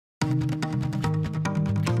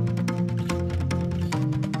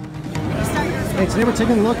Hey, today we're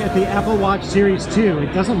taking a look at the Apple Watch Series 2.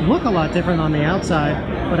 It doesn't look a lot different on the outside,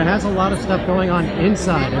 but it has a lot of stuff going on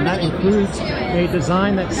inside, and that includes a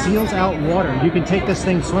design that seals out water. You can take this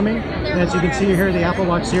thing swimming, and as you can see here, the Apple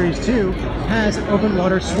Watch Series 2 has open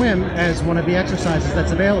water swim as one of the exercises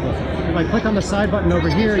that's available. If I click on the side button over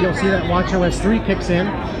here, you'll see that watchOS 3 kicks in,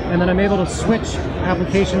 and then I'm able to switch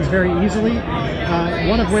applications very easily,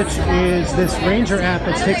 one of which is this Ranger app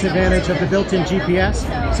that takes advantage of the built-in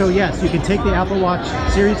GPS. So yes, you can take the Apple Watch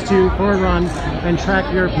Series 2 for a run and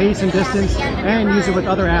track your pace and distance and use it with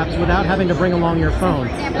other apps without having to bring along your phone.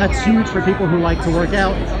 That's huge for people who like to work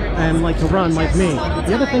out and like to run like me.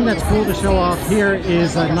 The other thing that's cool to show off here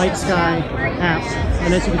is a Night Sky app.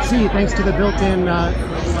 And as you can see, thanks to the built-in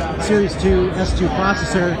Series 2 S2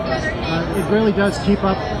 processor, it really does keep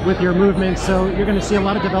up with your movements, so you're going to see a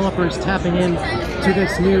lot of developers tapping in to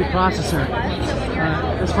this new processor.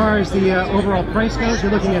 As far as the overall price goes,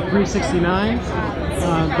 you're looking at $369,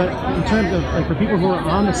 but in terms of, like, for people who are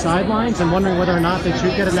on the sidelines and wondering whether or not they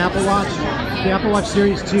should get an Apple Watch, the Apple Watch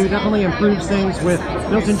Series 2 definitely improves things with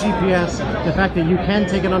built-in GPS, the fact that you can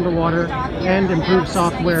take it underwater, and improved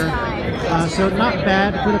software. So not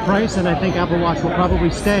bad for the price, and I think Apple Watch will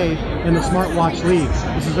probably stay in the smartwatch league.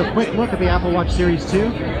 This is a quick look at the Apple Watch Series 2,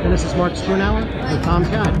 and this is Mark Strunauer with Tom's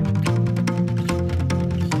Guide.